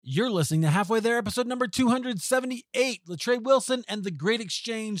You're listening to Halfway There, episode number 278. LaTrae Wilson and The Great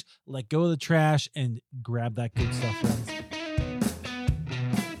Exchange. Let go of the trash and grab that good stuff, friends.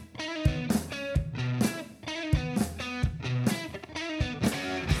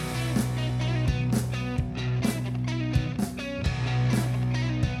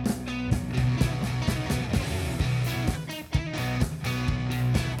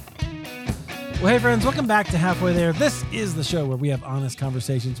 Well, hey friends, welcome back to Halfway There. This is the show where we have honest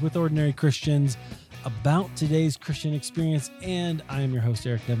conversations with ordinary Christians about today's Christian experience, and I am your host,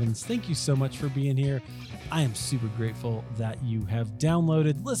 Eric Nevins. Thank you so much for being here. I am super grateful that you have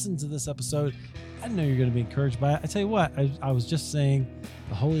downloaded, listened to this episode. I know you're going to be encouraged by it. I tell you what, I was just saying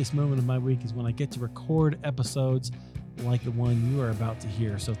the holiest moment of my week is when I get to record episodes like the one you are about to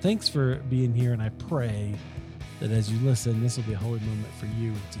hear. So thanks for being here, and I pray that as you listen, this will be a holy moment for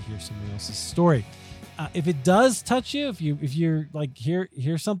you to hear someone else's story. If it does touch you, if you're like hear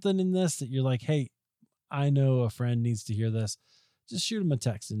something in this that you're like, hey, I know a friend needs to hear this, just shoot them a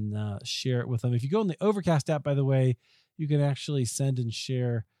text and share it with them. If you go in the Overcast app, by the way, you can actually send and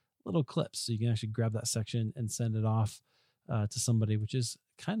share little clips. So you can actually grab that section and send it off to somebody, which is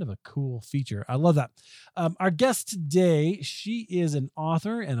kind of a cool feature. I love that. Our guest today, she is an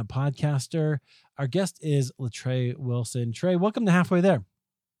author and a podcaster. Our guest is LaTrae Wilson. Trey, welcome to Halfway There.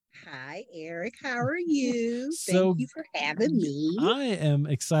 Hi, Eric. How are you? Thank you for having me. I am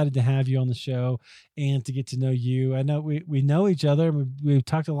excited to have you on the show and to get to know you. I know we know each other. We've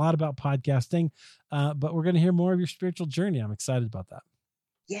talked a lot about podcasting, but we're going to hear more of your spiritual journey. I'm excited about that.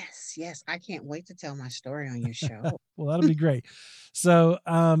 Yes. I can't wait to tell my story on your show. Well, that'll be great. So,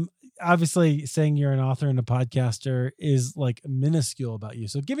 obviously saying you're an author and a podcaster is like minuscule about you.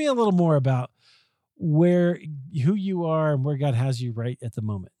 So give me a little more about who you are and where God has you right at the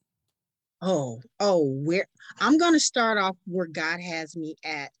moment. Where I'm going to start off where God has me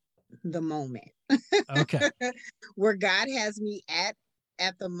at the moment. Okay. Where God has me at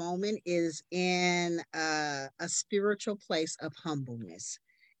the moment is in a spiritual place of humbleness.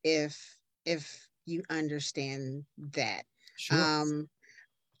 If you understand that. Sure.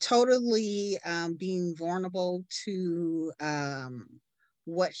 Totally being vulnerable to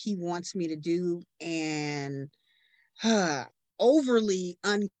what he wants me to do, and overly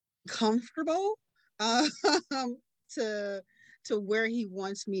uncomfortable to where he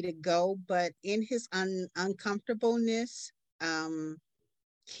wants me to go, but in his uncomfortableness,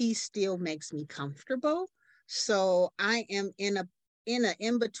 he still makes me comfortable. So I am in an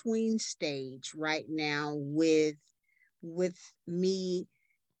in-between stage right now with me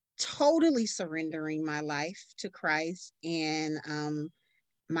totally surrendering my life to Christ, and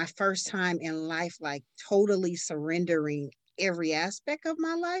my first time in life, like totally surrendering every aspect of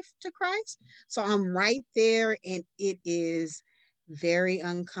my life to Christ. So I'm right there, and it is very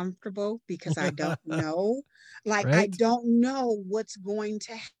uncomfortable because I don't know, right? I don't know what's going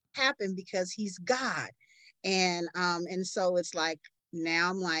to happen because he's God. And so it's like, now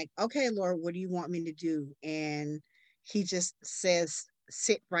I'm like, okay, Lord, what do you want me to do? And he just says,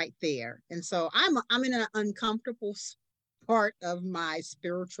 sit right there. And so I'm in an uncomfortable part of my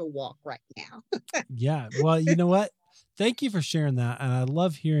spiritual walk right now. Yeah. Well, you know what? Thank you for sharing that. And I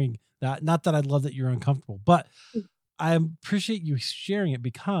love hearing that. Not that I love that you're uncomfortable, but I appreciate you sharing it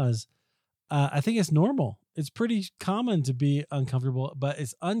because I think it's normal. It's pretty common to be uncomfortable, but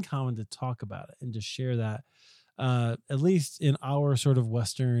it's uncommon to talk about it and just share that. At least in our sort of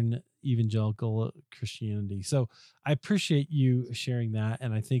Western evangelical Christianity. So I appreciate you sharing that.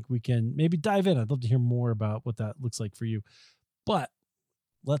 And I think we can maybe dive in. I'd love to hear more about what that looks like for you, but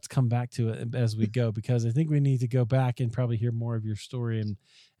let's come back to it as we go, because I think we need to go back and probably hear more of your story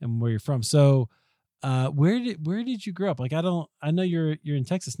and where you're from. So, where did you grow up? Like, I know you're in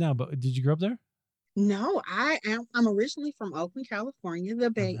Texas now, but did you grow up there? No, I'm originally from Oakland, California,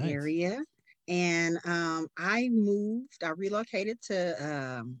 the Bay Area. And I relocated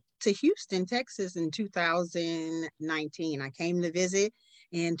to Houston, Texas in 2019. I came to visit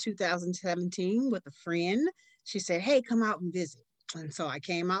in 2017 with a friend. She said, hey, come out and visit. And so I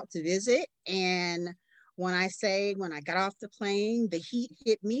came out to visit. And when I got off the plane, the heat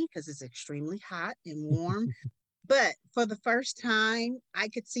hit me because it's extremely hot and warm. But for the first time, I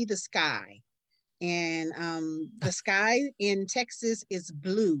could see the sky. And the sky in Texas is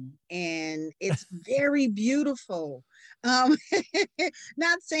blue, and it's very beautiful. Not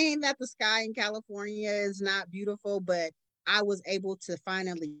saying that the sky in California is not beautiful, but I was able to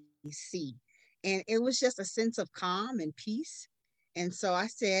finally see. And it was just a sense of calm and peace. And so I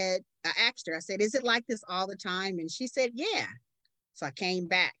asked her, is it like this all the time? And she said, yeah. So I came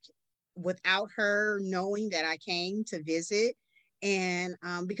back without her knowing that I came to visit. And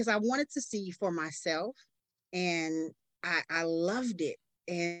because I wanted to see for myself, and I loved it.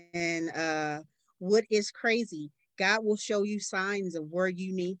 And what is crazy, God will show you signs of where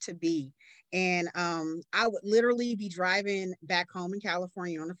you need to be. And I would literally be driving back home in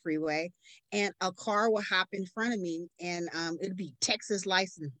California on the freeway, and a car will hop in front of me, and it'd be Texas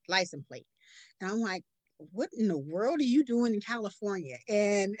license plate. And I'm like, what in the world are you doing in California?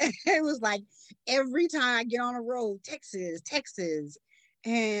 And it was like every time I get on a road, Texas, Texas.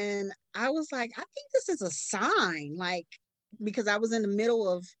 And I was like, I think this is a sign, like, because I was in the middle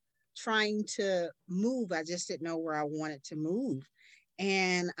of trying to move. I just didn't know where I wanted to move.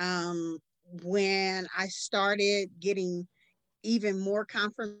 And when I started getting even more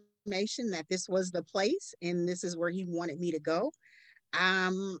confirmation that this was the place and this is where he wanted me to go,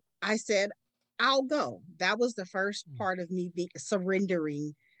 I said, I'll go. That was the first part of me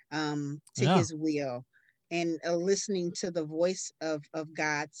surrendering to Yeah. his will, and listening to the voice of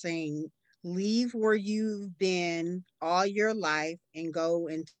God saying, leave where you've been all your life and go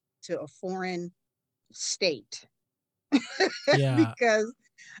into a foreign state. Yeah. Because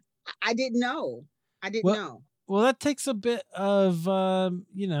I didn't know. I didn't Well, know. well, that takes a bit of,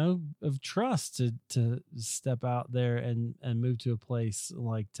 of trust to step out there and move to a place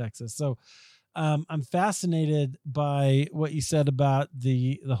like Texas. So, I'm fascinated by what you said about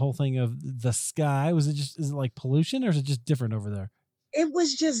the whole thing of the sky. Is it like pollution, or is it just different over there? It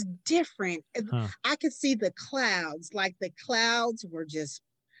was just different. Huh. I could see the clouds, like the clouds were just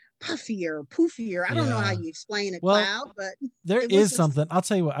puffier, poofier. I don't know how Yeah. you explain a Well, cloud, but there it was is just something. I'll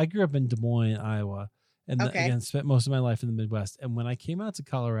tell you what. I grew up in Des Moines, Iowa, and okay. again spent most of my life in the Midwest. And when I came out to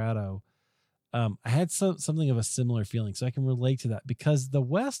Colorado, I had something of a similar feeling, so I can relate to that, because the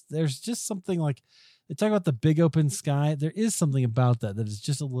West, there's just something like, they talk about the big open sky. There is something about that is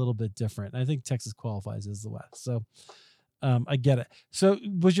just a little bit different. I think Texas qualifies as the West, so I get it. So,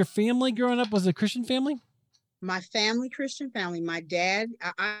 was your family growing up? Was it a Christian family? My family, Christian family. My dad,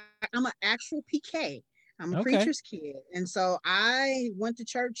 I'm an actual PK. I'm a Okay. preacher's kid, and so I went to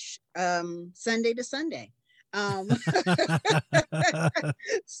church Sunday to Sunday. Um,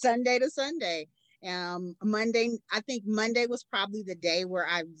 Sunday to Sunday. Monday, I think Monday was probably the day where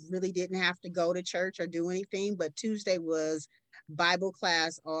I really didn't have to go to church or do anything, but Tuesday was Bible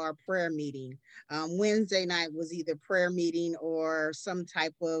class or prayer meeting. Wednesday night was either prayer meeting or some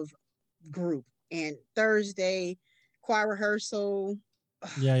type of group. And Thursday, choir rehearsal,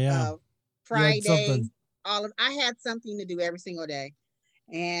 Yeah, yeah. uh, You had Friday, something. I had something to do every single day.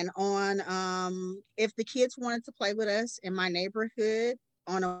 And on if the kids wanted to play with us in my neighborhood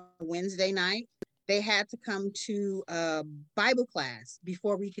on a Wednesday night, they had to come to Bible class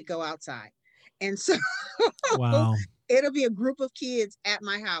before we could go outside. And so Wow. it'll be a group of kids at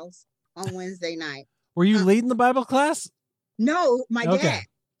my house on Wednesday night. Were you Uh, leading the Bible class? no, my Okay. dad.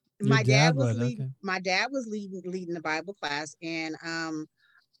 Your My dad dad was would. leading. Okay. My dad was leading the Bible class, and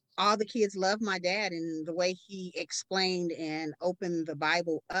all the kids loved my dad and the way he explained and opened the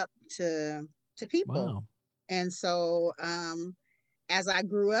Bible up to people. Wow. And so as I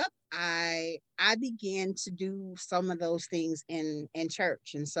grew up, I began to do some of those things in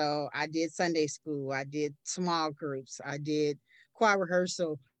church. And so I did Sunday school, I did small groups, I did choir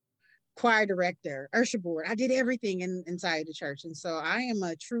rehearsal, choir director, usher board. I did everything inside the church. And so I am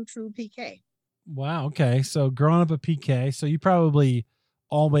a true PK. Wow. Okay. So growing up a PK, so you probably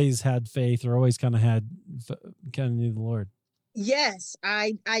always had faith, or always kind of knew the Lord. Yes,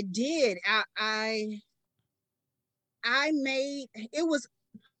 I did. I made it was,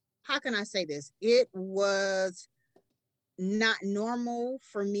 how can I say this? It was not normal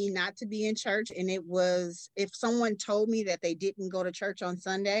for me not to be in church. And it was, if someone told me that they didn't go to church on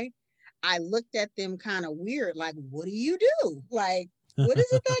Sunday, I looked at them kind of weird, like, what do you do? Like, what is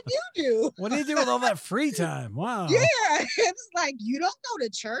it that you do? What do you do with all that free time? Wow. Yeah, it's like, you don't go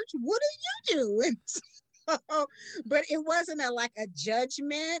to church. What do you do? And so, but it wasn't like a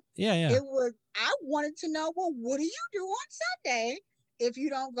judgment. Yeah, yeah. It was, I wanted to know, well, what do you do on Sunday if you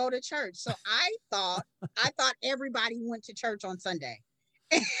don't go to church? So I thought everybody went to church on Sunday.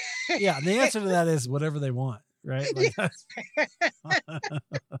 Yeah, the answer to that is whatever they want, right? Like that's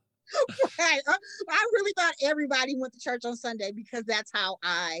Right. I really thought everybody went to church on Sunday because that's how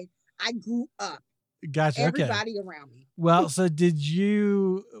I grew up. Gotcha. Okay. Everybody around me. Well, so did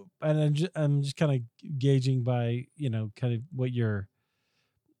you? And I'm just kind of gauging by kind of what your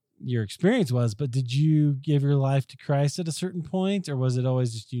experience was. But did you give your life to Christ at a certain point, or was it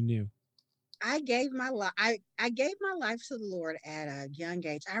always just you knew? I gave my life. I gave my life to the Lord at a young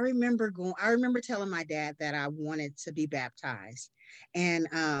age. I remember telling my dad that I wanted to be baptized, And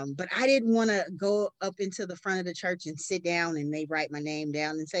but I didn't want to go up into the front of the church and sit down and they write my name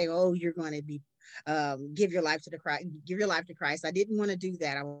down and say, oh, you're going to be give your life to the Christ, give your life to Christ. I didn't want to do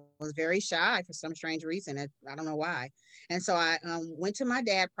that. I was very shy for some strange reason. I don't know why. And so I went to my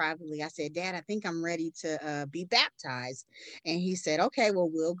dad privately. I said, Dad, I think I'm ready to be baptized. And he said, okay, well,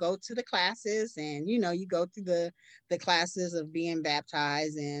 we'll go to the classes. And, you know, you go through the classes of being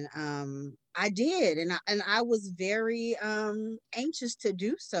baptized. And I did. And I was very anxious to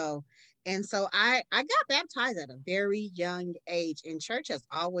do so. And so I got baptized at a very young age, and church has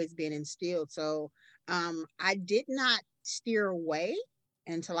always been instilled. So I did not steer away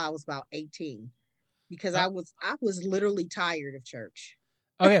until I was about 18 because Uh, I was literally tired of church.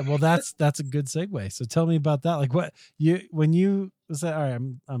 okay, well that's a good segue. So tell me about that. Like what you when you said, all right,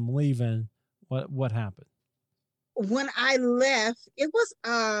 I'm leaving. What happened? When I left, it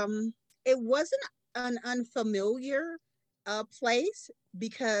wasn't an unfamiliar place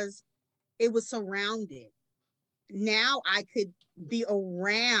because it was surrounded. Now I could be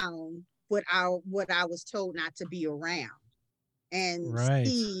around what I was told not to be around and Right.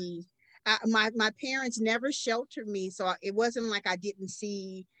 see. My parents never sheltered me, so it wasn't like I didn't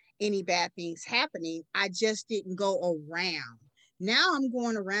see any bad things happening. I just didn't go around. Now I'm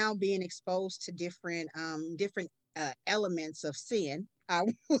going around being exposed to different elements of sin. I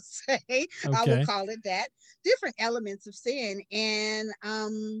will say, I will Okay. call it that, different elements of sin, and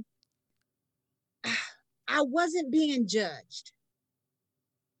I wasn't being judged.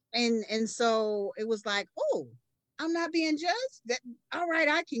 And so it was like, oh, I'm not being judged. That all right,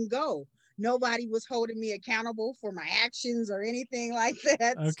 I can go. Nobody was holding me accountable for my actions or anything like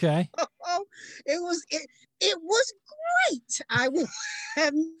that. Okay. So it was great. I will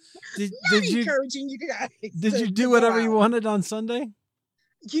am Did not you encouraging you guys did you to do go whatever you out. wanted on Sunday?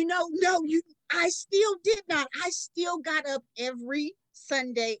 No, I still did not. I still got up every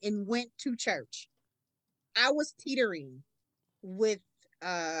Sunday and went to church. I was teetering with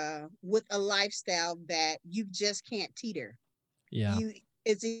with a lifestyle that you just can't teeter. Yeah. You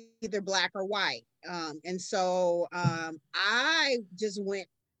it's either black or white. And so I just went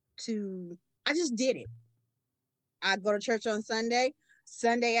to I just did it. I go to church on Sunday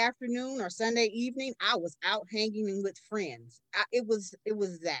afternoon or Sunday evening. I was out hanging with friends. It was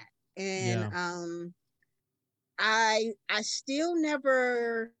that. And Yeah. I still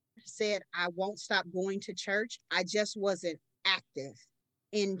never said I won't stop going to church. I just wasn't active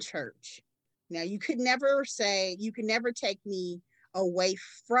in church. Now you could never take me away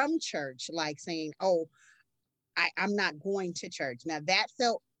from church, like saying, oh, I'm not going to church. Now that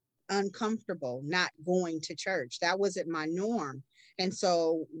felt uncomfortable, not going to church. That wasn't my norm. And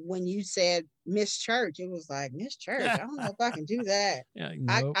so when you said miss church, it was like, miss church. I don't know if I can do that. Yeah.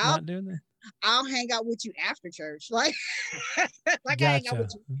 I, Nope, I'll not doing that. I'll hang out with you after church. Like like I hang out with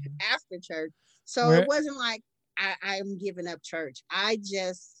Gotcha. you after church. So it Where wasn't like I'm giving up church. I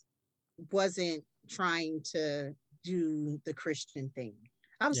just wasn't trying to do the Christian thing.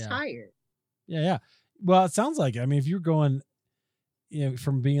 I was yeah. tired. Yeah, yeah. Well, it sounds like, I mean, if you're going,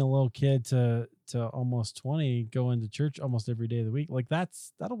 from being a little kid to almost 20, going to church almost every day of the week, like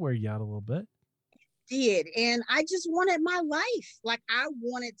that'll wear you out a little bit. Did. And I just wanted my life. Like I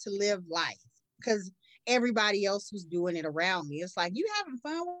wanted to live life because everybody else was doing it around me. It's like, you having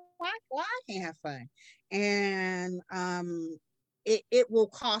fun? Why I can't have fun? And it will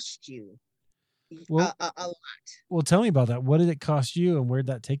cost you Well, a lot. well, tell me about that. What did it cost you, and where'd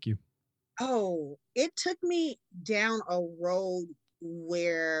that take you? Oh, it took me down a road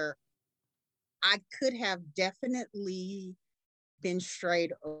where I could have definitely been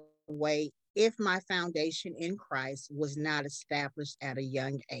strayed away if my foundation in Christ was not established at a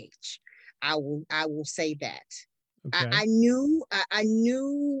young age. I will say that. Okay. I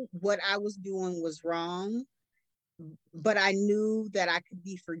knew what I was doing was wrong, but I knew that I could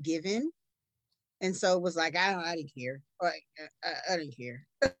be forgiven. And so it was like I didn't care. I didn't care.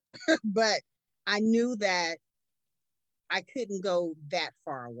 But I knew that I couldn't go that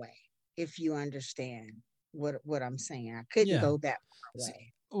far away, if you understand what I'm saying. I couldn't Yeah. go that far So,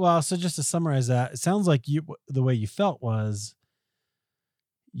 away. well, so just to summarize that, it sounds like the way you felt was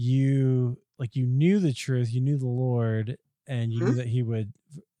you knew the truth, you knew the Lord, and you Mhm. knew that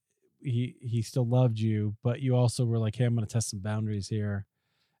he still loved you, but you also were like, hey, I'm going to test some boundaries here,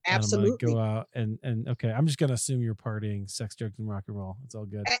 and I'm going to go Absolutely. out and okay, I'm just going to assume you're partying, sex, drugs, and rock and roll. It's all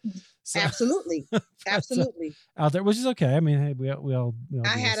good. So, Absolutely. but Absolutely. out there, which is okay. I mean, hey, we all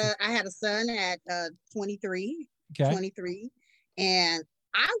I do had this. a son at 23, Okay. 23, and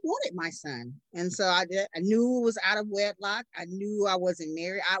I wanted my son. And so I knew it was out of wedlock. I knew I wasn't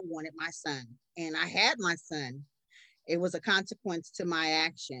married. I wanted my son. And I had my son. It was a consequence to my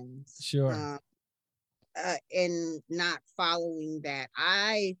actions. Sure. In not following that.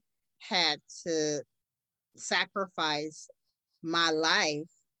 I had to sacrifice my life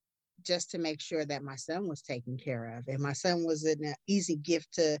just to make sure that my son was taken care of, and my son was an easy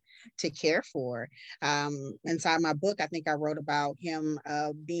gift to care for. Inside my book, I think I wrote about him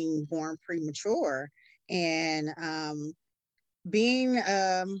being born premature, and being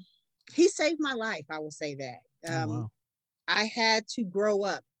he saved my life. I will say that. Oh, wow. I had to grow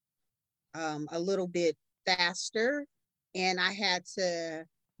up a little bit faster, and I had to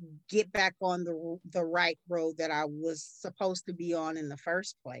get back on the right road that I was supposed to be on in the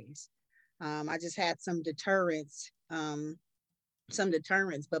first place. I just had some deterrents, but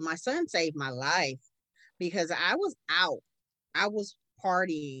my son saved my life because I was out. I was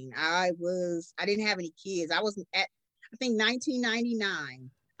partying. I didn't have any kids. I was at, I think 1999.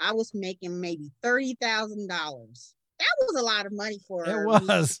 I was making maybe $30,000. That was a lot of money It for me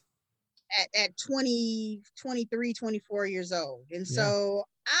was. at 20, 23, 24 years old. And Yeah. so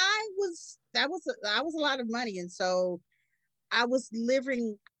that was a lot of money. And so I was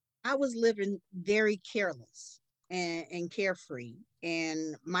living, I was living very careless and carefree.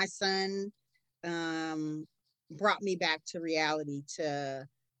 And my son brought me back to reality to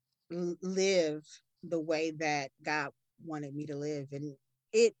live the way that God wanted me to live. And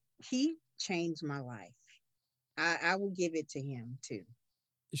he changed my life. I will give it to him too.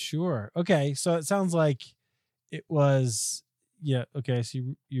 Sure. Okay. So it sounds like it was, yeah. Okay. So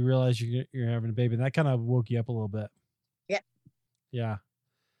you realize you're having a baby, and that kind of woke you up a little bit. Yep. Yeah.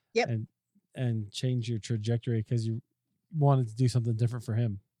 Yep. And change your trajectory because you wanted to do something different for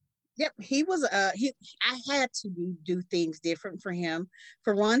him. Yep, he was I had to do things different for him.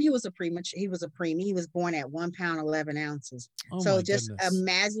 For one, he was a premature, he was a preemie. He was born at 1 pound 11 ounces. Oh So my just goodness.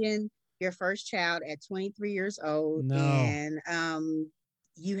 imagine your first child at 23 years old, No. and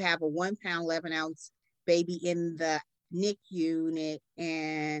you have a 1 pound 11 ounce baby in the NICU unit,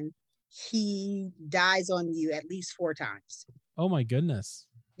 and he dies on you at least 4 times. Oh my goodness.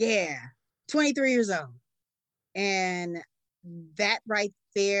 Yeah, 23 years old. And that right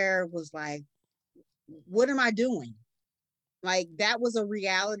there was like, what am I doing? Like, that was a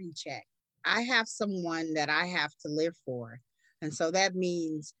reality check. I have someone that I have to live for. And so that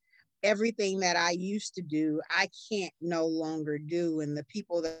means everything that I used to do, I can't no longer do. And the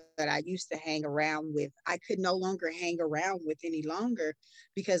people that I used to hang around with, I could no longer hang around with any longer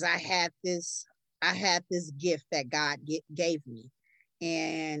because I had this gift that God gave me.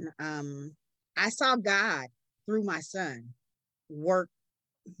 And I saw God through my son work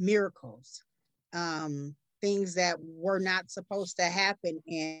miracles, things that were not supposed to happen,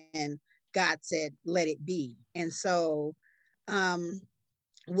 and God said, let it be. And so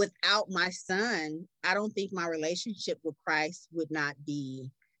without my son, I don't think my relationship with Christ would not be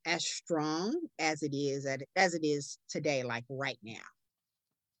as strong as it is today, like right now.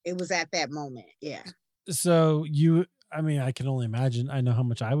 It was at that moment. Yeah. So I mean, I can only imagine. I know how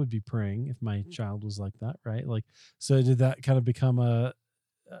much I would be praying if my child was like that, right? Like, so did that kind of become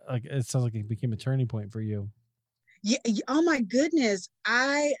like, it sounds like it became a turning point for you? Yeah. Oh my goodness.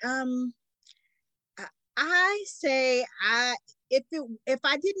 I say if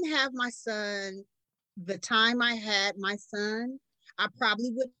I didn't have my son the time I had my son, I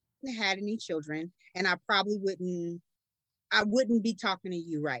probably wouldn't have had any children, and I wouldn't be talking to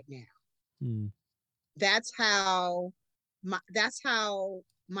you right now. Hmm. That's how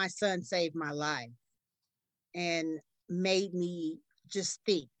my son saved my life and made me just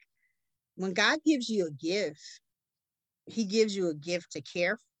think. When God gives you a gift, he gives you a gift to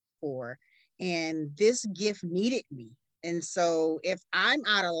care for, and this gift needed me. And so if I'm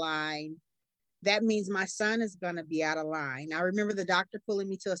out of line, that means my son is going to be out of line. I remember the doctor pulling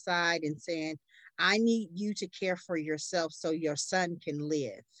me to the side and saying, I need you to care for yourself so your son can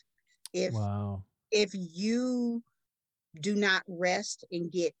live. If Wow. if you do not rest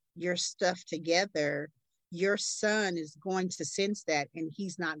and get your stuff together, your son is going to sense that and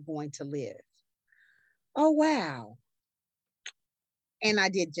he's not going to live. Oh, wow. And I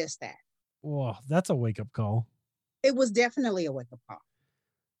did just that. Whoa, that's a wake up call. It was definitely a wake up call.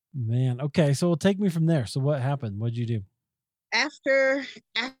 Man. Okay. So take me from there. So what happened? What'd you do? After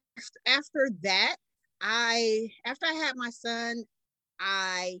that, after I had my son,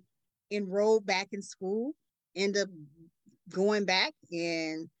 I enrolled back in school, ended up going back,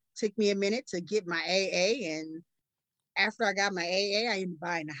 and took me a minute to get my AA. And after I got my AA, I ended up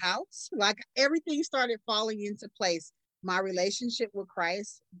buying a house. Like, everything started falling into place. My relationship with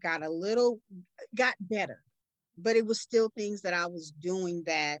Christ got better, but it was still things that I was doing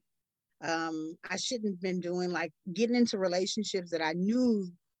that I shouldn't have been doing, like getting into relationships that I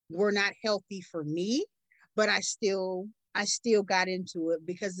knew were not healthy for me, but I still got into it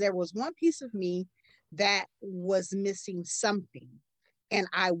because there was one piece of me that was missing something, and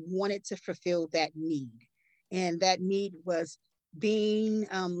I wanted to fulfill that need. And that need was being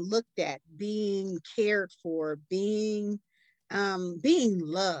looked at, being cared for, being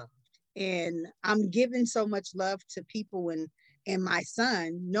loved. And I'm giving so much love to people, and my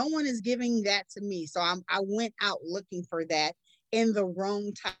son, no one is giving that to me. So I went out looking for that in the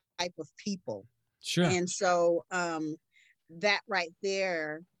wrong type of people. Sure. And so that right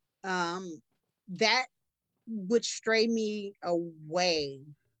there, um, that would stray me away.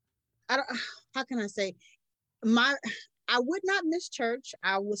 I don't, how can I say, my I would not miss church.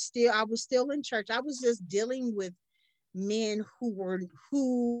 I was still in church. I was just dealing with men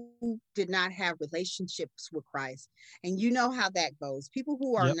who did not have relationships with Christ. And you know how that goes. People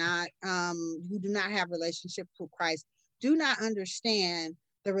who are Yep. not who do not have relationships with Christ do not understand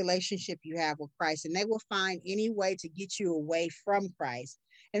the relationship you have with Christ, and they will find any way to get you away from Christ.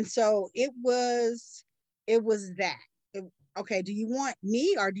 And so it was that. Okay, do you want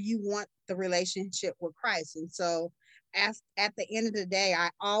me or do you want the relationship with Christ? And so at the end of the day, I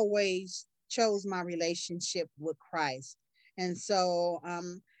always chose my relationship with Christ. And so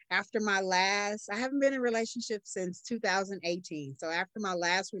after my last, I haven't been in a relationship since 2018. So after my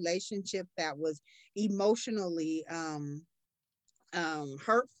last relationship that was emotionally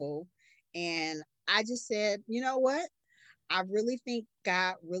hurtful, and I just said, you know what? I really think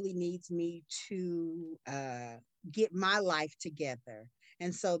God really needs me to get my life together.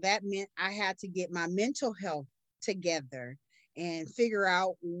 And so that meant I had to get my mental health together and figure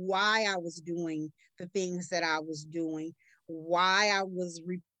out why I was doing the things that I was doing, why I was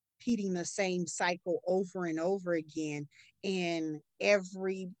repeating the same cycle over and over again in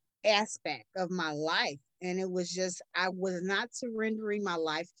every aspect of my life. And it was just, I was not surrendering my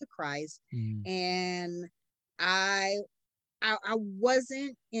life to Christ. Mm. And I I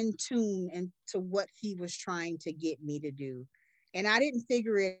wasn't in tune into what he was trying to get me to do. And I didn't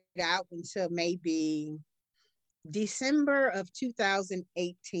figure it out until maybe December of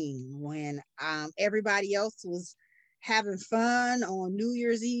 2018, when everybody else was having fun on New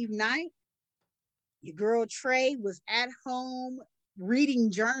Year's Eve night. Your girl Trey was at home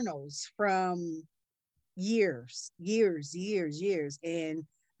reading journals from years. And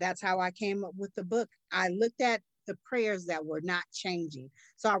that's how I came up with the book. I looked at the prayers that were not changing.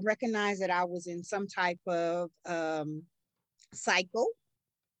 So I recognized that I was in some type of cycle.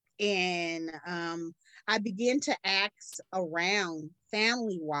 And I began to ask around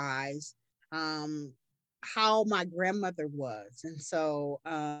family wise how my grandmother was. And so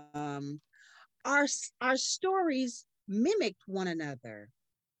our our stories mimicked one another.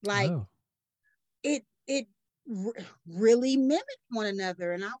 Like Oh. it really mimicked one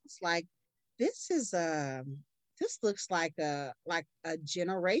another, and I was like, this is this looks like a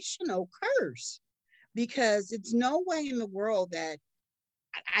generational curse, because it's no way in the world that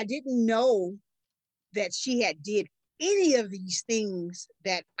I didn't know that she had did any of these things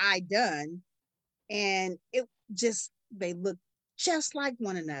that I done, and it just, they look just like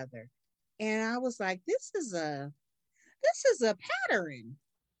one another. And I was like, this is a pattern.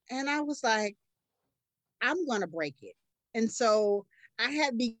 And I was like, I'm going to break it. And so I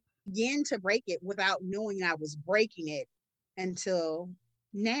had began to break it without knowing I was breaking it until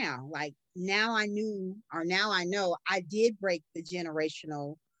now. Like now I knew, or now I know I did break the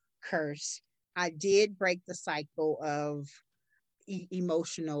generational curse. I did break the cycle of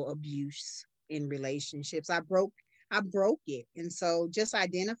emotional abuse in relationships. I broke it. And so just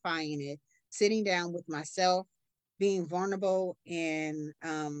identifying it, sitting down with myself, being vulnerable, and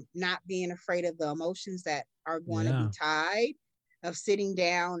not being afraid of the emotions that are going to be Yeah. tied, of sitting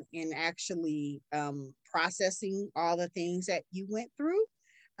down and actually processing all the things that you went through,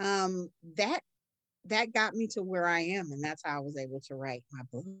 um, that that got me to where I am, and that's how I was able to write my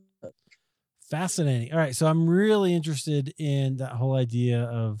book. Fascinating. All right. So I'm really interested in that whole idea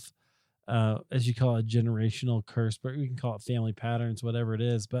of, as you call it, generational curse, but we can call it family patterns, whatever it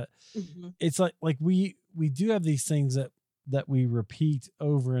is. But Mm-hmm. it's like we do have these things that we repeat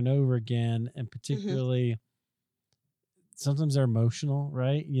over and over again, and Mm-hmm. particularly sometimes they're emotional,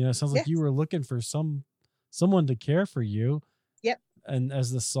 right? It sounds like you Yes. were looking for someone to care for you, Yep. and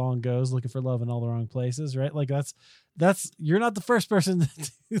as the song goes, looking for love in all the wrong places, right? Like that's you're not the first person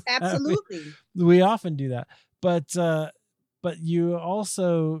to do that. Absolutely. We often do that, but you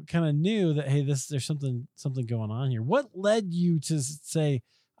also kind of knew that, hey, there's something going on here. What led you to say,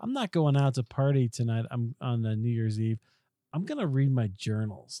 I'm not going out to party tonight, I'm on the New Year's Eve, I'm gonna read my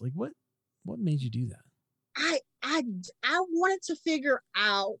journals? Like, what What made you do that? I wanted to figure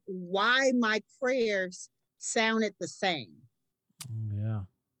out why my prayers sounded the same. Yeah.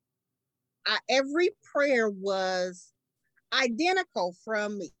 Every prayer was identical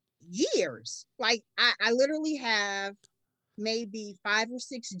from years. Like I literally have maybe 5 or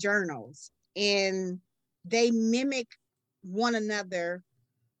 6 journals, and they mimic one another,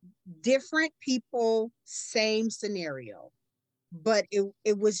 different people, same scenario, but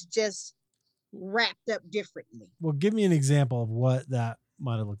it was just wrapped up differently. Well, give me an example of what that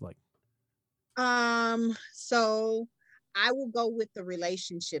might have looked like. So I will go with the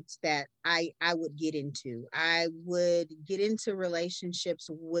relationships that I would get into. I would get into relationships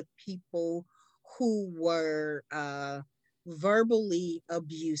with people who were verbally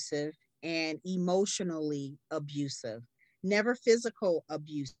abusive and emotionally abusive, never physical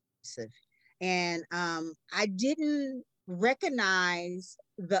abusive. And I didn't recognize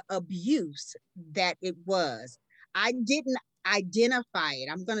the abuse that it was. I didn't identify it.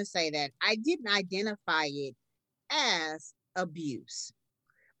 I'm going to say that I didn't identify it as abuse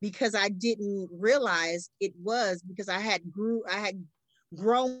because I didn't realize it was, because I had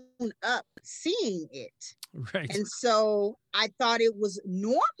grown up seeing it. Right. And so I thought it was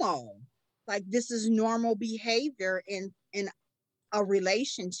normal. Like, this is normal behavior in a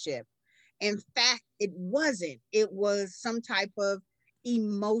relationship. In fact, it wasn't. It was some type of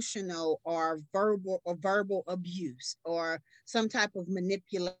emotional or verbal abuse or some type of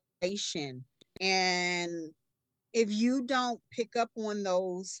manipulation. And if you don't pick up on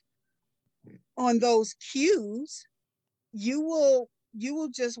those cues, you will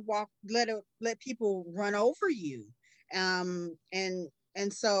just let people run over you. And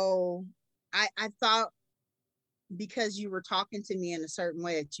so I thought, because you were talking to me in a certain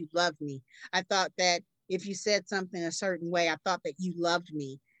way, that you loved me. I thought that if you said something a certain way, I thought that you loved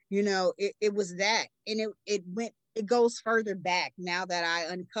me. It was that. And it goes further back. Now that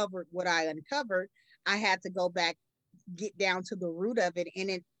I uncovered what I uncovered, I had to go back, get down to the root of it. And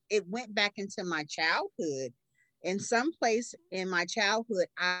it went back into my childhood. In some place in my childhood,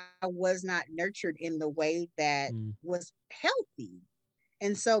 I was not nurtured in the way that was healthy.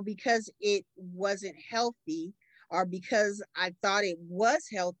 And so because it wasn't healthy, or because I thought it was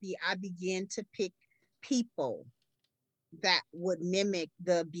healthy, I began to pick people that would mimic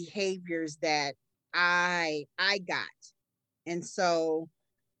the behaviors that I got. And so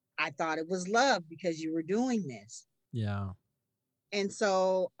I thought it was love because you were doing this. Yeah. And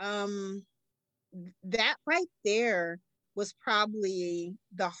so that right there was probably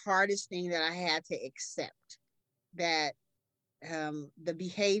the hardest thing that I had to accept, that the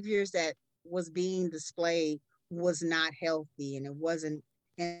behaviors that was being displayed was not healthy, and it wasn't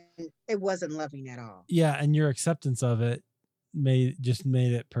loving at all. Yeah, and your acceptance of it made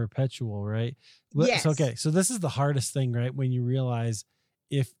it perpetual, right? Yes. So this is the hardest thing, right? When you realize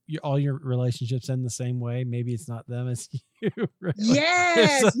if all your relationships end the same way, maybe it's not them, it's you. Right?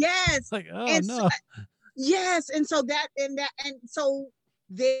 Yes, yes. Like, oh and no. Yes, and so that's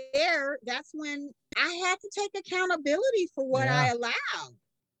when I had to take accountability for what I allowed.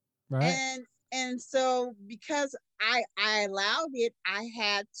 Right. And so because I allowed it, I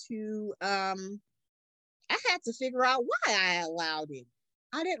had to figure out why I allowed it.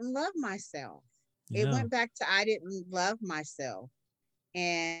 I didn't love myself. Yeah. It went back to I didn't love myself.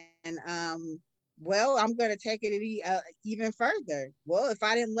 And well, I'm going to take it even further. Well, if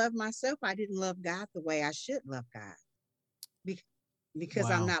I didn't love myself, I didn't love God the way I should love God,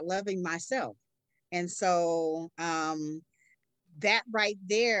 because I'm not loving myself. And so that right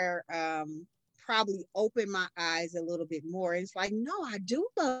there probably opened my eyes a little bit more. It's like, no, I do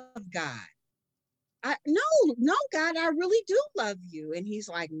love God. No, God, I really do love you. And he's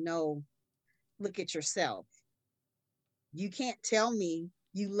like, no, look at yourself. You can't tell me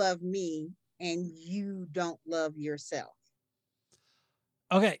you love me and you don't love yourself.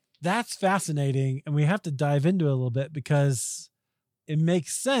 Okay, that's fascinating. And we have to dive into it a little bit because it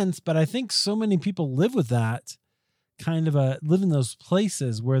makes sense. But I think so many people live with that kind of live in those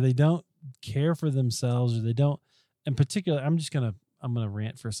places where they don't care for themselves, or they don't, in particular, I'm going to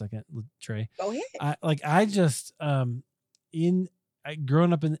rant for a second, LaTrae. Go ahead.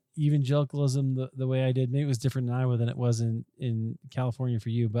 Growing up in evangelicalism the way I did, maybe it was different in Iowa than it was in California for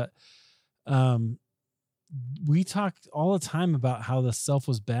you, but we talked all the time about how the self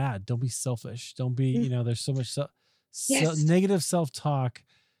was bad. Don't be selfish. Don't be, there's so much negative self-talk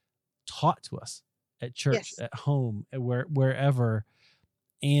taught to us at church, at home, at wherever.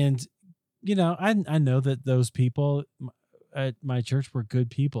 And, I know that those people at my church were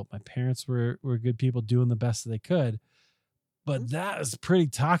good people. My parents were good people doing the best that they could. but that is pretty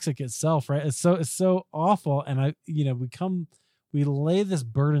toxic itself, right? It's so awful. And we lay this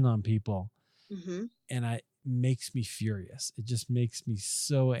burden on people, Mm-hmm. and it makes me furious. It just makes me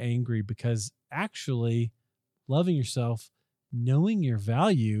so angry, because actually loving yourself, knowing your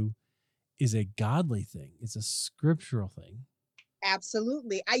value, is a godly thing. It's a scriptural thing.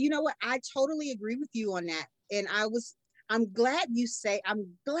 Absolutely. You know what? I totally agree with you on that. And I'm glad you said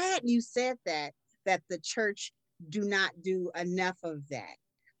that the church do not do enough of that.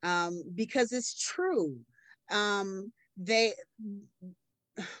 Because it's true. They,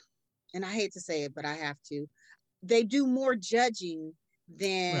 and I hate to say it, but I have to, they do more judging Right.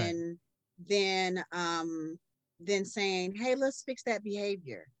 than than um than saying, hey, let's fix that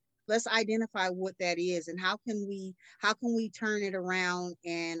behavior. Let's identify what that is, and how can we turn it around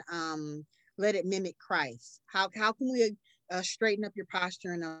and let it mimic Christ. How can we straighten up your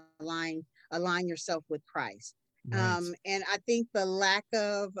posture and align yourself with Christ. Right. And I think the lack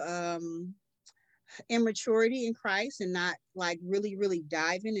of immaturity in Christ, and not like really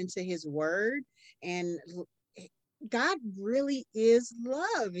diving into his word. And God really is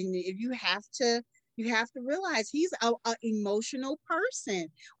love. And if you have to realize he's a emotional person.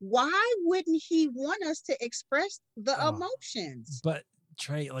 Why wouldn't he want us to express the Oh, emotions? but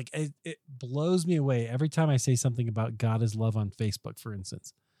Trey, like it blows me away every time I say something about God is love on Facebook, for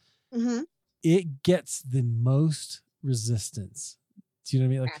instance. Mm-hmm. It gets the most resistance. Do you know what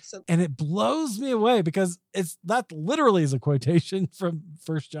I mean? Like, Absolutely. and it blows me away, because it's that literally is a quotation from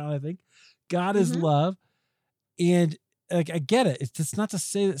First John, I think. God is Mm-hmm. love. And like, I get it. It's just not to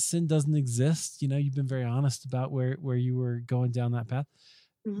say that sin doesn't exist. You've been very honest about where you were going down that path.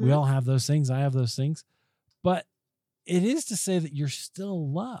 We Mm-hmm. all have those things. I have those things. But it is to say that you're still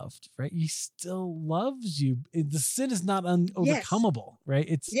loved, right? He still loves you. The sin is not Yes. unovercomable, right?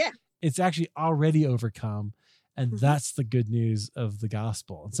 Yeah. It's actually already overcome. And Mm-hmm. that's the good news of the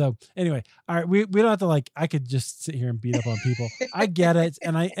gospel. And so anyway, all right, we don't have to, like, I could just sit here and beat up on people. I get it.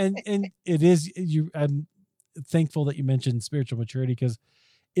 And it is I'm thankful that you mentioned spiritual maturity, because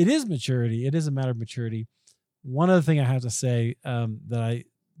it is maturity. It is a matter of maturity. One other thing I have to say, that I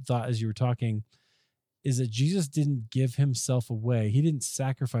thought as you were talking, is that Jesus didn't give himself away. He didn't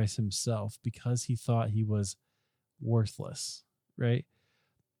sacrifice himself because he thought he was worthless, right?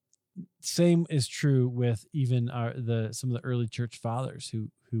 Same is true with even some of the early church fathers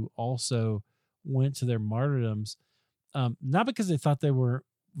who also went to their martyrdoms, not because they thought they were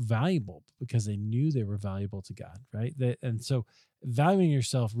valuable, but because they knew they were valuable to God, right? And so valuing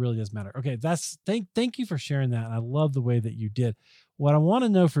yourself really does matter. Okay, thank you for sharing that, and I love the way that you did. What I want to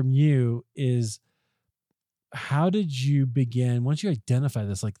know from you is, how did you begin, once you identify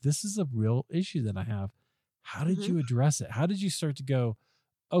this, like, this is a real issue that I have? How did Mm-hmm. you address it? How did you start to go,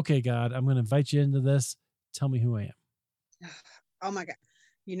 okay, God, I'm going to invite you into this. Tell me who I am. Oh my God.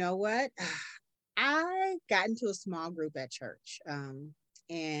 You know what? I got into a small group at church.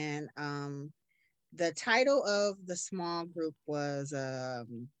 And the title of the small group was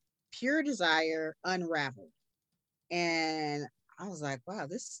Pure Desire Unraveled. And I was like, wow,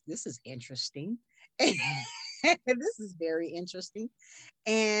 this is interesting. This is very interesting.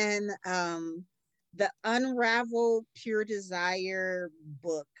 And the Unraveled Pure Desire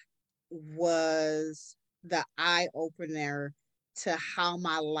book was the eye opener to how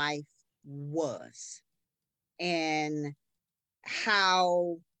my life was, and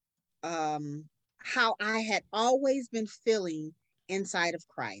how how I had always been feeling inside of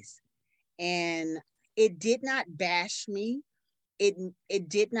Christ. And it did not bash me. It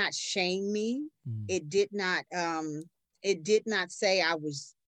did not shame me. Mm. It did not say I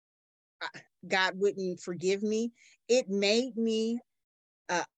was God wouldn't forgive me. It made me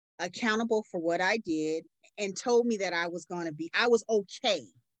uh, accountable for what I did, and told me that I was okay,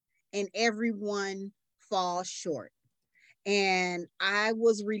 and everyone falls short. And I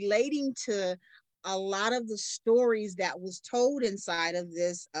was relating to a lot of the stories that was told inside of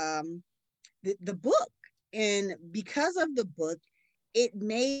the book. And because of the book, it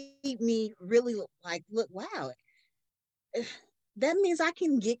made me really like, look, wow, that means I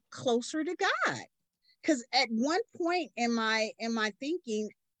can get closer to God. Because at one point in my thinking,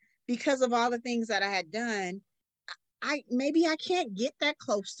 because of all the things that I had done, I can't get that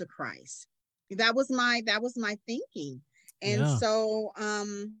close to Christ. That was my thinking. And Yeah. so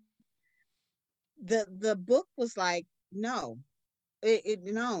the book was like, no,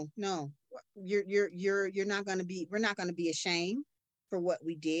 no, you're not going to be we're not going to be ashamed for what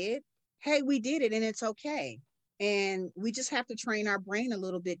we did. Hey, we did it, and it's okay. And we just have to train our brain a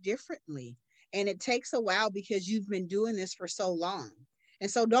little bit differently. And it takes a while because you've been doing this for so long. And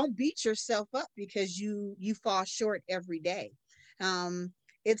so don't beat yourself up because you fall short every day. Um,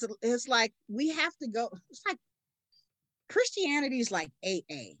 it's like we have to go. It's like Christianity is like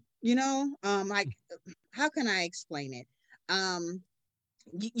AA, like how can I explain it?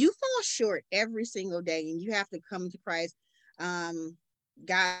 You fall short every single day, and you have to come to Christ.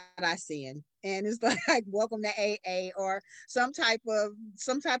 God, I sin, and it's like welcome to AA or some type of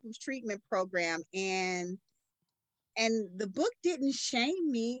treatment program, and the book didn't shame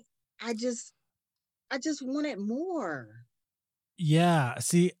me. I just I just wanted more. Yeah.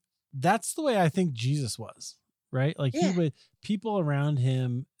 See, that's the way I think Jesus was, right? Like he Yeah. would, people around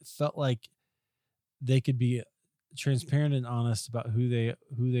him felt like they could be transparent and honest about who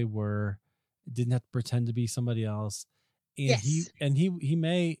they were, didn't have to pretend to be somebody else. And he Yes. and he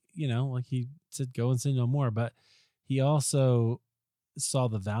may, like he said, go and sin no more, but he also saw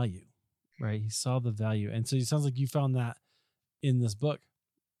the value, right? He saw the value. And so it sounds like you found that in this book.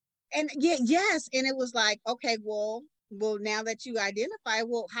 And yeah, yes, and it was like, okay, well, now that you identify,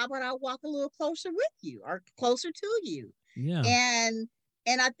 well, how about I walk a little closer with you or closer to you? Yeah. And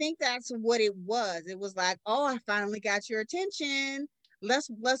and I think that's what it was. It was like, oh, I finally got your attention. Let's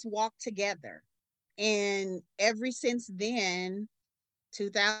walk together. And ever since then,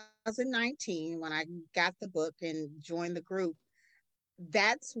 2019, when I got the book and joined the group,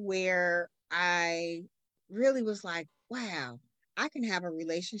 that's where I really was like, wow, I can have a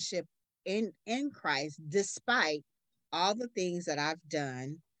relationship in Christ despite all the things that I've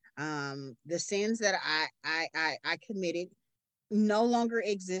done. The sins that I committed no longer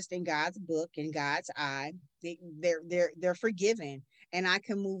exist in God's book, in God's eye. They're forgiven, and I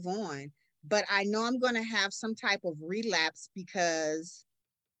can move on. But I know I'm going to have some type of relapse because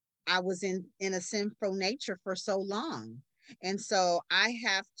I was in a sinful nature for so long. And so I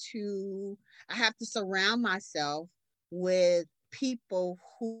have to surround myself with people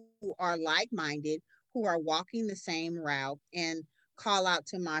who are like-minded, who are walking the same route, and call out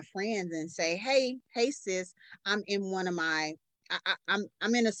to my friends and say, "Hey sis, I'm in one of my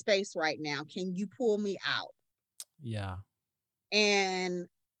I'm in a space right now. Can you pull me out?" Yeah. And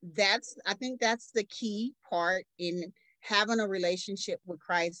I think that's the key part in having a relationship with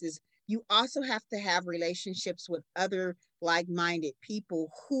Christ is you also have to have relationships with other like-minded people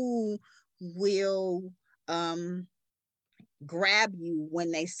who will um grab you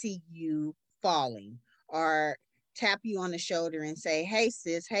when they see you falling, or tap you on the shoulder and say, "Hey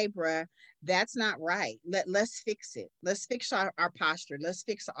sis, hey bruh, that's not right. Let's fix it. Let's fix our posture. Let's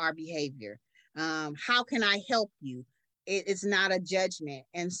fix our behavior. How can I help you?" It's not a judgment.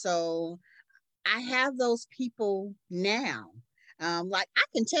 And so I have those people now. Like I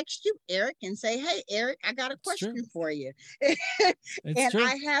can text you, Eric, and say, "Hey, Eric, I got a It's true. question for you," It's and true.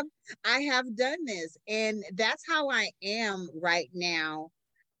 I have done this, and that's how I am right now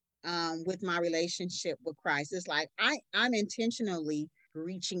with my relationship with Christ. It's like I'm intentionally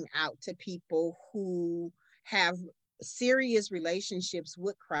reaching out to people who have serious relationships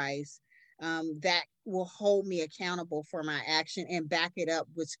with Christ, that will hold me accountable for my action and back it up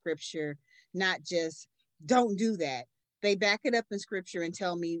with scripture, not just don't do that. They back it up in scripture and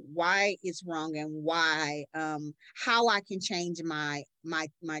tell me why it's wrong and why how I can change my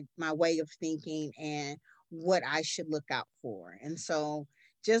way of thinking and what I should look out for. And so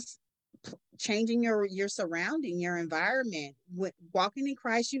just changing your surrounding, your environment. With walking in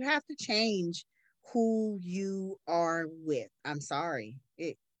Christ, you have to change who you are with. I'm sorry.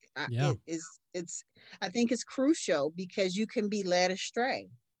 Yeah. It is it's I think it's crucial because you can be led astray.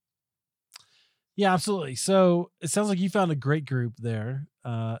 Yeah, absolutely. So it sounds like you found a great group there,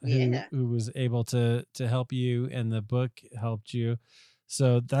 who Yeah. was able to help you, and the book helped you.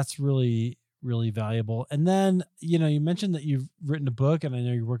 So that's really really valuable. And then you mentioned that you've written a book, and I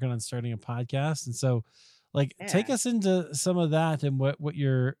know you're working on starting a podcast. And so, like, take Yeah. us into some of that and what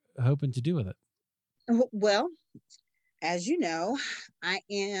you're hoping to do with it. Well, as you know, I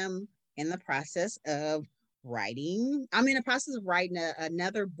am in the process of writing. I'm in the process of writing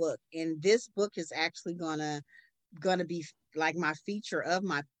another book, and this book is actually gonna be like my feature of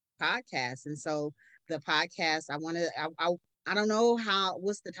my podcast. And so the podcast, I don't know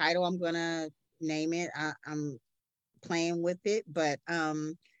what's the title I'm gonna name it. I'm playing with it, but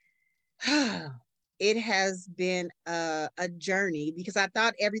it has been a journey because I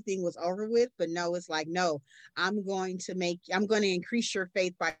thought everything was over with, but no, it's like, no, I'm going to increase your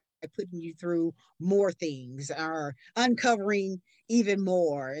faith by putting you through more things or uncovering even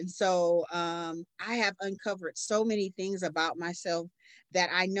more. And so I have uncovered so many things about myself that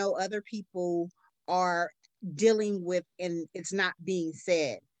I know other people are dealing with, and it's not being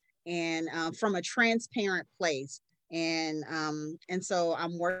said. And from a transparent place, And so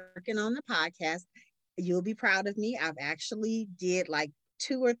I'm working on the podcast. You'll be proud of me. I've actually did like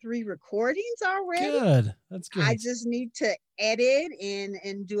 2 or 3 recordings already. Good. That's I great. just need to edit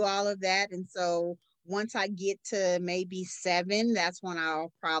and do all of that. And so once I get to maybe 7, that's when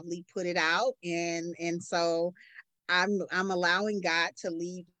I'll probably put it out. And so I'm allowing God to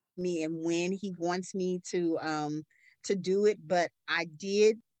lead me and when He wants me to do it. But I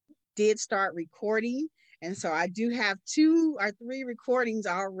did start recording, and so I do have 2 or 3 recordings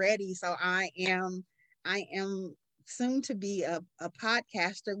already. So I am soon to be a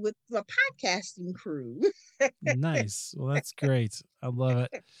podcaster with a podcasting crew. Nice. Well, that's great. I love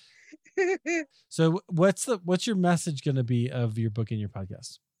it. So what's your message going to be of your book and your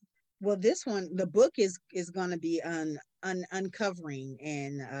podcast? Well, this one, the book is going to be uncovering,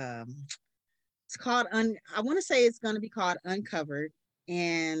 and it's called I want to say it's going to be called Uncovered,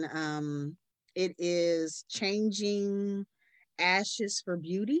 and it is changing ashes for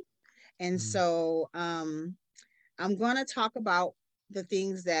beauty. And Mm. so I'm going to talk about the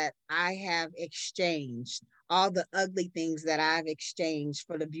things that I have exchanged, all the ugly things that I've exchanged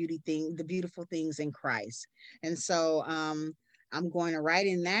for the beautiful things in Christ. And so I'm going to write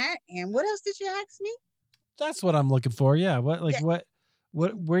in that. And what else did you ask me? That's what I'm looking for. Yeah. Yeah,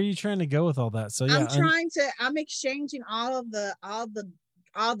 Where are you trying to go with all that? So yeah. I'm exchanging all the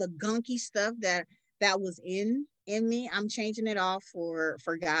gunky stuff that was in me. I'm changing it all for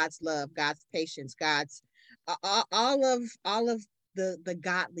God's love, God's patience, God's all of the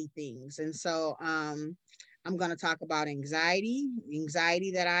godly things. And so I'm going to talk about anxiety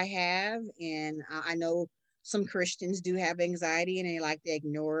that I have. And I know some Christians do have anxiety and they like to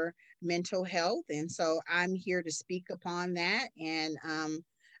ignore mental health. And so I'm here to speak upon that, and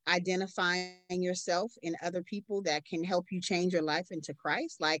identifying yourself in other people that can help you change your life into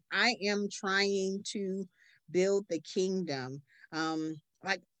Christ. Like, I am trying to build the kingdom.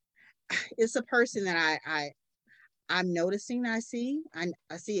 Like, it's a person that I'm noticing. I see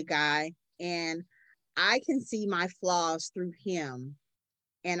a guy, and I can see my flaws through him,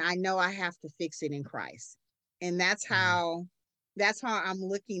 and I know I have to fix it in Christ. And that's how I'm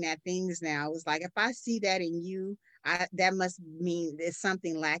looking at things now. It's like, if I see that in you, that must mean there's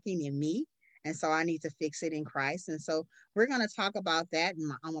something lacking in me. And so I need to fix it in Christ. And so we're going to talk about that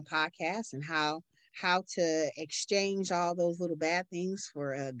on my podcast, and how to exchange all those little bad things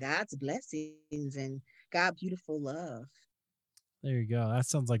for God's blessings and God beautiful love. There you go. That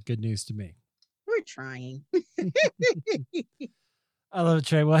sounds like good news to me. We're trying. I love it,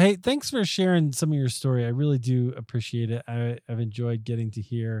 Trey. Well, hey, thanks for sharing some of your story. I really do appreciate it. I've enjoyed getting to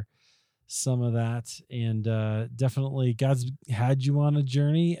hear some of that, and definitely God's had you on a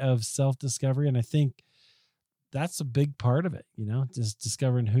journey of self-discovery, and I think that's a big part of it, just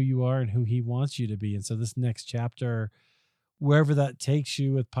discovering who you are and who He wants you to be. And so this next chapter, wherever that takes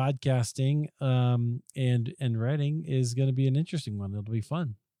you with podcasting and writing, is going to be an interesting one. It'll be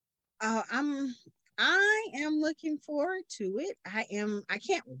fun. Uh, I'm I am looking forward to it. I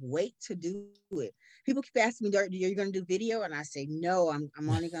can't wait to do it. People keep asking me, "Are you going to do video?" And I say, "No, I'm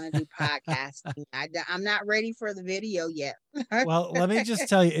only going to do podcasting. I'm not ready for the video yet." Well, let me just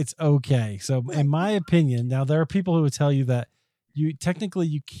tell you, it's okay. So in my opinion, now there are people who would tell you that you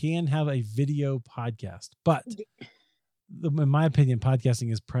can have a video podcast, but in my opinion,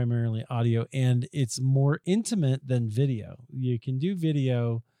 podcasting is primarily audio, and it's more intimate than video. You can do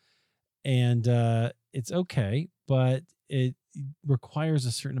video, and it's okay, but it requires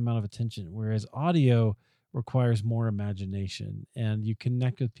a certain amount of attention, whereas audio requires more imagination, and you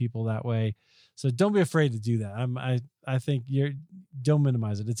connect with people that way. So don't be afraid to do that. I think don't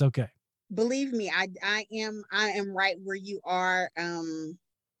minimize it. It's okay. Believe me, I am right where you are.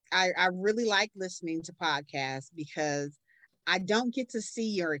 I really like listening to podcasts because I don't get to see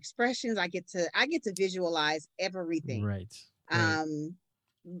your expressions. I get to visualize everything. Right.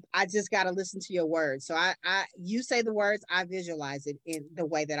 I just got to listen to your words. So you say the words, I visualize it in the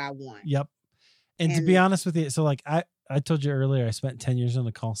way that I want. Yep. And to be honest with you, so like I told you earlier, I spent 10 years in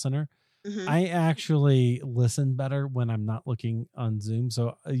the call center. Mm-hmm. I actually listen better when I'm not looking on Zoom.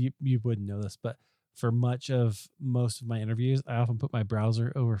 So you wouldn't know this, but for most of my interviews, I often put my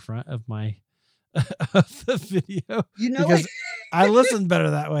browser over front of my of the video, because I listen better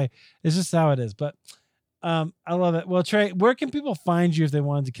that way. It's just how it is. But I love it. Well, Trey, where can people find you if they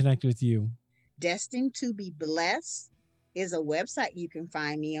wanted to connect with you? Destined to be Blessed is a website you can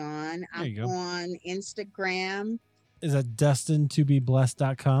find me on. I'm on Instagram. Is that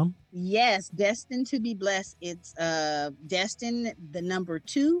destinedtobeblessed.com? Yes, Destined to be Blessed. It's Destined, the number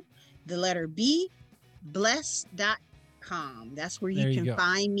 2, the letter B, blessed.com. LaTrae.com. That's where There you you can go.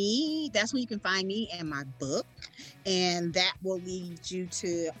 find me. That's where you can find me and my book. And that will lead you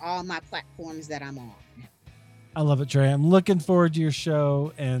to all my platforms that I'm on. I love it, Trey. I'm looking forward to your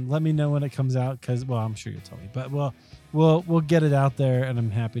show, and let me know when it comes out because, well, I'm sure you'll tell me, but we'll get it out there, and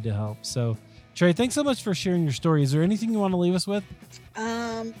I'm happy to help. So, Trey, thanks so much for sharing your story. Is there anything you want to leave us with?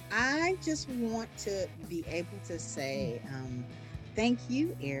 I just want to be able to say thank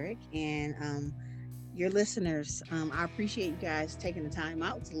you, Eric, and your listeners. I appreciate you guys taking the time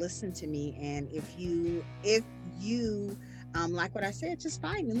out to listen to me. And if you like what I said, just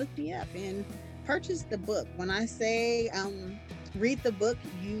find me, look me up, and purchase the book. When I say read the book,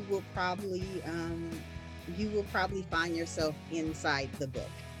 you will probably find yourself inside the book.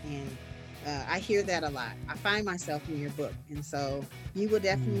 And I hear that a lot. I find myself in your book. And so you will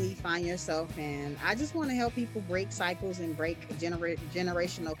definitely find yourself. And I just want to help people break cycles and break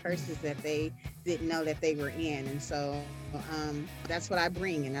generational curses that they didn't know that they were in. And so that's what I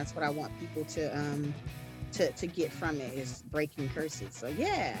bring. And that's what I want people to get from it, is breaking curses. So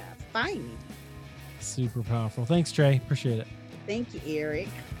yeah, find me. Super powerful. Thanks, Trey. Appreciate it. Thank you, Eric.